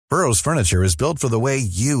Burrow's furniture is built for the way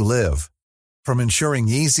you live. From ensuring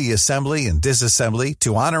easy assembly and disassembly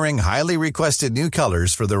to honoring highly requested new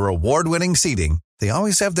colors for their award-winning seating, they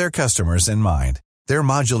always have their customers in mind. Their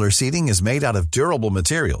modular seating is made out of durable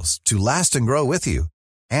materials to last and grow with you.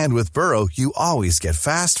 And with Burrow, you always get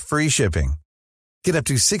fast, free shipping. Get up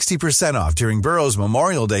to 60% off during Burrow's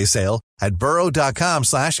Memorial Day sale at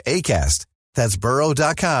burrow.com/ACAST. That's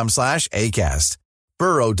burrow.com/ACAST.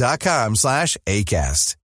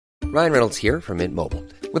 burrow.com/ACAST. Ryan Reynolds here from Mint Mobile.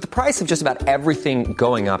 With the price of just about everything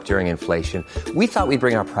going up during inflation, we thought we'd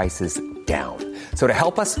bring our prices down. So to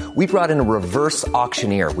help us, we brought in a reverse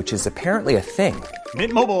auctioneer, which is apparently a thing.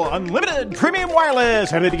 Mint Mobile Unlimited Premium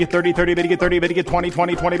Wireless. How to get 30, 30, how to get 30, how to get 20,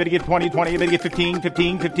 20, 20, how to get 20, 20, how to get 15,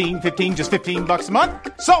 15, 15, 15, just $15 a month?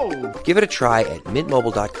 Sold! Give it a try at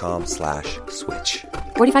mintmobile.com/switch.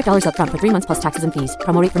 $45 up front for 3 months plus taxes and fees.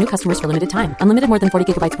 Promo rate for new customers for limited time. Unlimited more than 40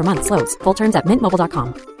 gigabytes per month. Slows full terms at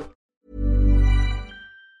mintmobile.com.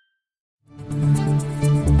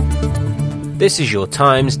 This is your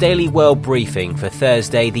Times Daily World Briefing for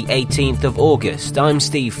Thursday the 18th of August. I'm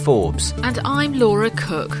Steve Forbes. And I'm Laura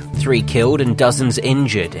Cook. 3 killed and dozens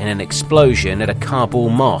injured in an explosion at a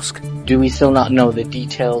Kabul mosque. Do we still not know the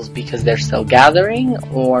details because they're still gathering,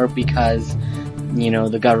 or because,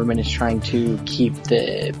 the government is trying to keep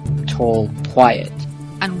the toll quiet?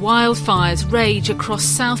 And wildfires rage across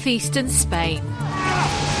southeastern Spain.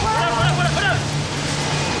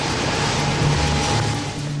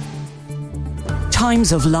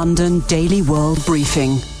 Times of London Daily World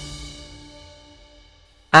Briefing.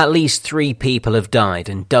 At least 3 people have died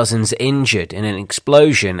and dozens injured in an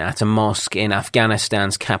explosion at a mosque in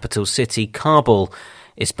Afghanistan's capital city, Kabul.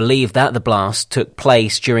 It's believed that the blast took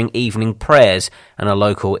place during evening prayers, and a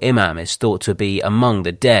local imam is thought to be among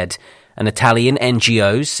the dead. An Italian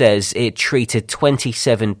NGO says it treated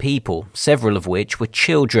 27 people, several of which were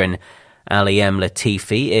children. Ali M.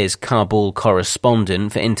 Latifi is Kabul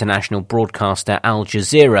correspondent for international broadcaster Al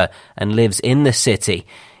Jazeera and lives in the city.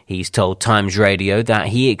 He's told Times Radio that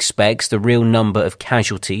he expects the real number of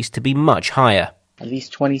casualties to be much higher. At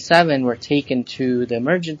least 27 were taken to the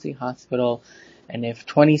emergency hospital, and if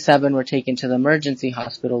 27 were taken to the emergency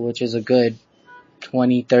hospital, which is a good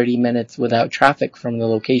 20-30 minutes without traffic from the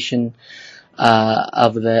location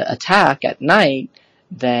of the attack at night,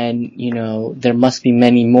 then, there must be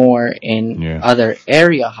many more in other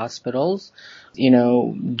area hospitals.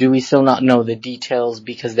 Do we still not know the details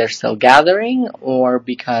because they're still gathering, or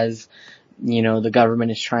because, the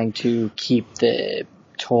government is trying to keep the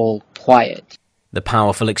toll quiet? The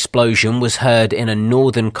powerful explosion was heard in a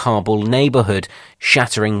northern Kabul neighbourhood,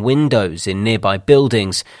 shattering windows in nearby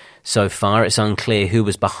buildings. So far, it's unclear who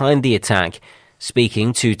was behind the attack.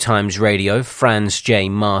 Speaking to Times Radio, Franz J.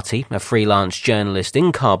 Marty, a freelance journalist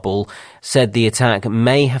in Kabul, said the attack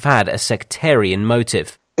may have had a sectarian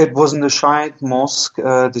motive. It was in the Shiite mosque.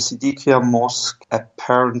 The Siddiqiyya mosque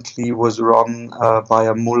apparently was run by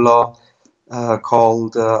a mullah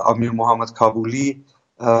called Amir Muhammad Kabuli,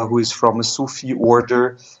 who is from a Sufi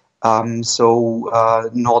order.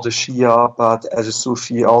 Not a Shia, but as a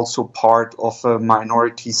Sufi, also part of a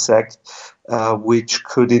minority sect, which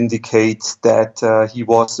could indicate that he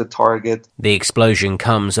was the target. The explosion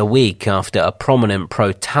comes a week after a prominent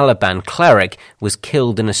pro-Taliban cleric was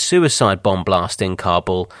killed in a suicide bomb blast in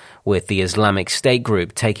Kabul, with the Islamic State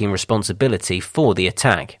group taking responsibility for the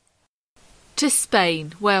attack. To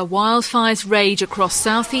Spain, where wildfires rage across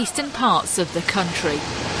southeastern parts of the country.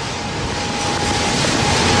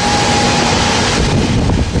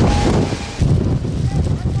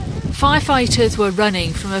 Firefighters were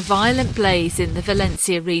running from a violent blaze in the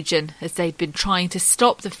Valencia region as they'd been trying to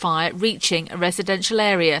stop the fire reaching a residential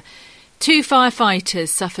area. 2 firefighters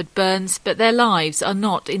suffered burns, but their lives are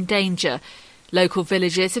not in danger. Local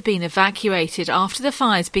villages have been evacuated after the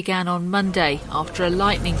fires began on Monday after a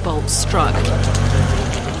lightning bolt struck.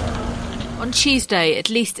 On Tuesday, at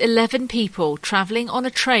least 11 people travelling on a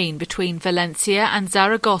train between Valencia and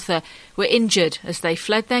Zaragoza were injured as they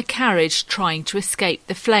fled their carriage trying to escape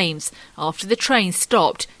the flames after the train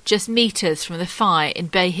stopped just metres from the fire in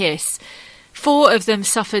Begues. 4 of them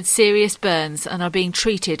suffered serious burns and are being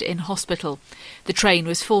treated in hospital. The train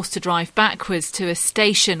was forced to drive backwards to a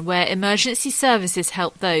station where emergency services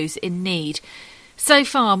help those in need. So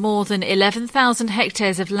far, more than 11,000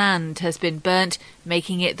 hectares of land has been burnt,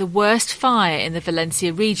 making it the worst fire in the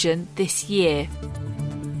Valencia region this year.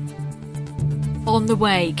 On the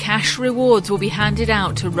way, cash rewards will be handed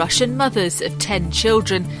out to Russian mothers of 10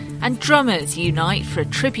 children, and drummers unite for a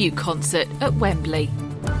tribute concert at Wembley.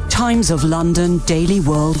 Times of London Daily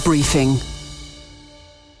World Briefing.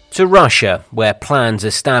 To Russia, where plans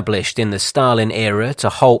established in the Stalin era to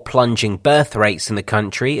halt plunging birth rates in the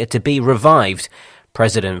country are to be revived.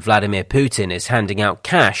 President Vladimir Putin is handing out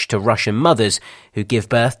cash to Russian mothers who give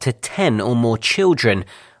birth to 10 or more children,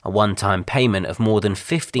 a one-time payment of more than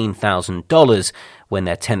 $15,000 when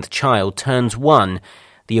their 10th child turns 1.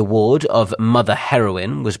 The award of Mother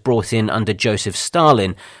Heroine was brought in under Joseph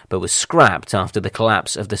Stalin, but was scrapped after the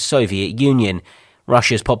collapse of the Soviet Union.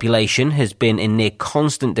 Russia's population has been in near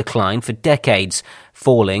constant decline for decades,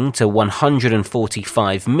 falling to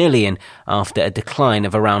 145 million after a decline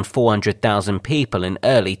of around 400,000 people in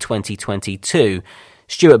early 2022.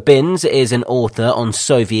 Stuart Binns is an author on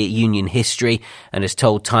Soviet Union history and has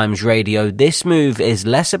told Times Radio this move is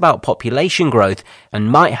less about population growth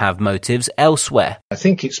and might have motives elsewhere. I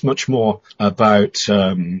think it's much more about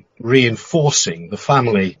reinforcing the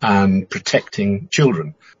family and protecting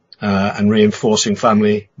children. And reinforcing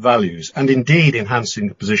family values, and indeed enhancing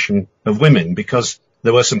the position of women, because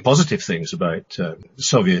there were some positive things about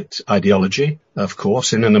Soviet ideology, of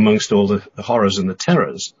course, in and amongst all the horrors and the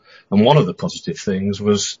terrors. And one of the positive things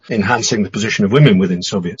was enhancing the position of women within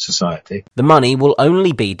Soviet society. The money will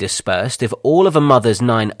only be dispersed if all of a mother's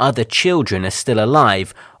 9 other children are still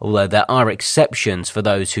alive, although there are exceptions for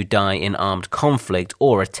those who die in armed conflict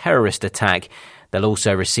or a terrorist attack. They'll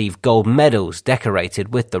also receive gold medals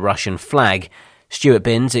decorated with the Russian flag. Stuart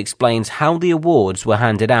Binns explains how the awards were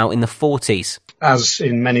handed out in the 40s. As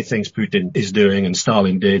in many things Putin is doing and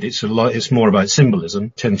Stalin did, it's more about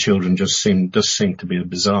symbolism. 10 children does seem to be a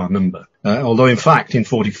bizarre number. Although in fact in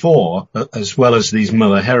 44, as well as these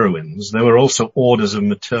mother heroines, there were also orders of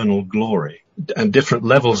maternal glory and different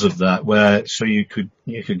levels of that, where so you could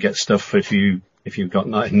get stuff if you've got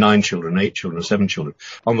 9 children, 8 children, or 7 children.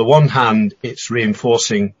 On the one hand, it's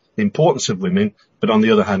reinforcing the importance of women, but on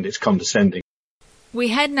the other hand, it's condescending. We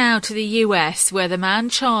head now to the US, where the man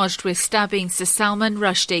charged with stabbing Sir Salman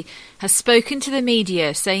Rushdie has spoken to the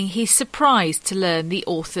media, saying he's surprised to learn the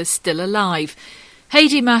author's still alive.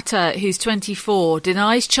 Hadi Matar, who's 24,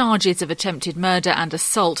 denies charges of attempted murder and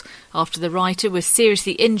assault after the writer was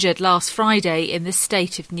seriously injured last Friday in the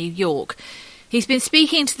state of New York. He's been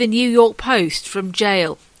speaking to the New York Post from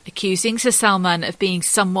jail, accusing Sir Salman of being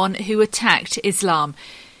someone who attacked Islam.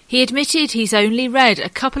 He admitted he's only read a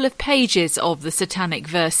couple of pages of the Satanic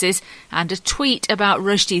Verses, and a tweet about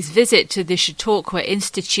Rushdie's visit to the Chautauqua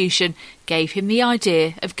Institution gave him the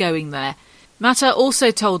idea of going there. Matar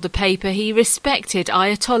also told the paper he respected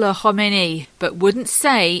Ayatollah Khomeini, but wouldn't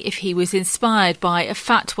say if he was inspired by a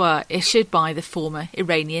fatwa issued by the former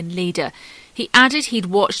Iranian leader. He added he'd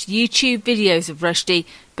watched YouTube videos of Rushdie,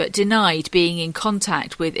 but denied being in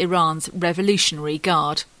contact with Iran's Revolutionary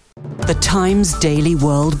Guard. The Times Daily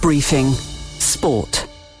World Briefing. Sport.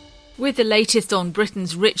 With the latest on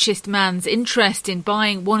Britain's richest man's interest in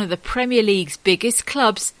buying one of the Premier League's biggest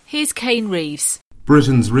clubs, here's Kane Reeves.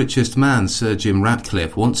 Britain's richest man, Sir Jim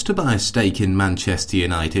Ratcliffe, wants to buy a stake in Manchester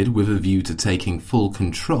United with a view to taking full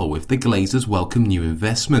control if the Glazers welcome new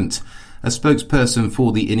investment. A spokesperson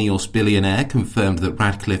for the Ineos billionaire confirmed that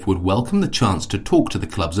Ratcliffe would welcome the chance to talk to the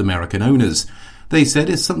club's American owners. They said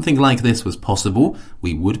if something like this was possible,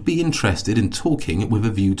 we would be interested in talking with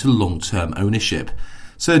a view to long-term ownership.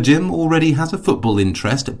 Sir Jim already has a football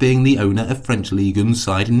interest, being the owner of French Ligue 1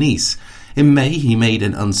 side Nice. In May, he made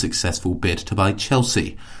an unsuccessful bid to buy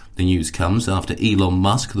Chelsea. The news comes after Elon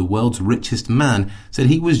Musk, the world's richest man, said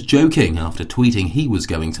he was joking after tweeting he was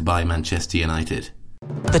going to buy Manchester United.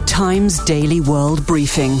 The Times Daily World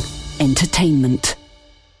Briefing. Entertainment.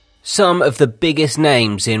 Some of the biggest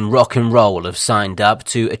names in rock and roll have signed up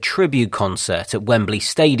to a tribute concert at Wembley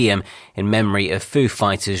Stadium in memory of Foo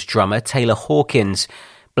Fighters drummer Taylor Hawkins.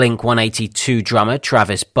 Blink-182 drummer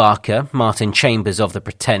Travis Barker, Martin Chambers of The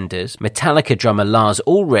Pretenders, Metallica drummer Lars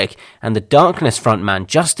Ulrich and the Darkness frontman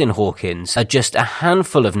Justin Hawkins are just a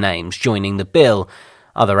handful of names joining the bill.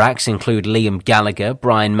 Other acts include Liam Gallagher,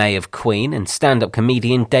 Brian May of Queen and stand-up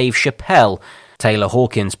comedian Dave Chappelle. Taylor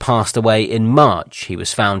Hawkins passed away in March. He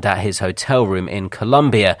was found at his hotel room in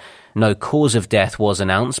Colombia. No cause of death was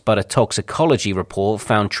announced, but a toxicology report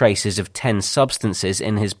found traces of 10 substances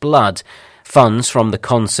in his blood. Funds from the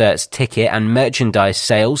concert's ticket and merchandise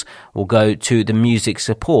sales will go to the Music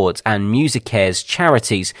Support and MusiCares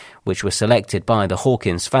charities, which were selected by the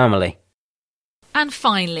Hawkins family. And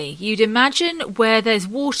finally, you'd imagine where there's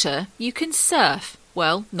water, you can surf.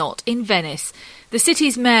 Well, not in Venice. The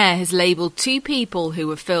city's mayor has labelled 2 people who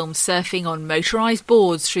were filmed surfing on motorised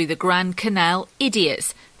boards through the Grand Canal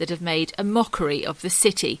idiots that have made a mockery of the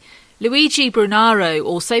city. Luigi Brunaro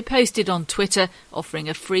also posted on Twitter offering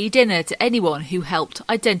a free dinner to anyone who helped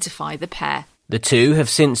identify the pair. The two have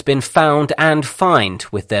since been found and fined,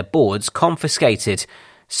 with their boards confiscated.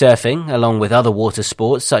 Surfing, along with other water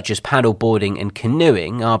sports such as paddleboarding and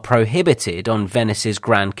canoeing, are prohibited on Venice's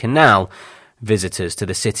Grand Canal. Visitors to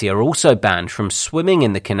the city are also banned from swimming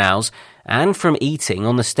in the canals and from eating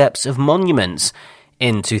on the steps of monuments.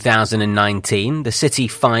 In 2019, the city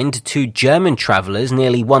fined two German travellers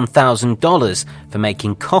nearly $1,000 for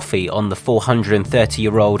making coffee on the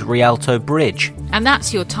 430-year-old Rialto Bridge. And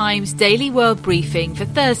that's your Times Daily World Briefing for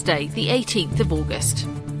Thursday, the 18th of August.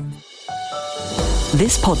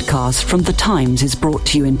 This podcast from The Times is brought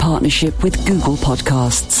to you in partnership with Google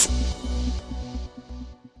Podcasts.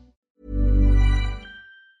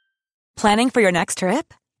 Planning for your next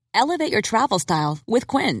trip? Elevate your travel style with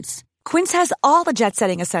Quince. Quince has all the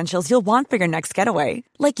jet-setting essentials you'll want for your next getaway,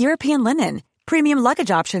 like European linen, premium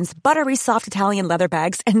luggage options, buttery soft Italian leather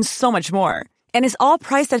bags, and so much more. And is all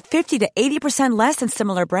priced at 50 to 80% less than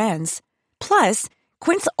similar brands. Plus,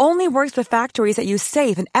 Quince only works with factories that use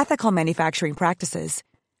safe and ethical manufacturing practices.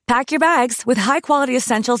 Pack your bags with high-quality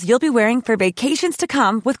essentials you'll be wearing for vacations to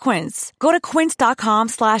come with Quince. Go to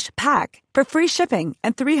quince.com/pack for free shipping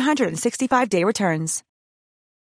and 365-day returns.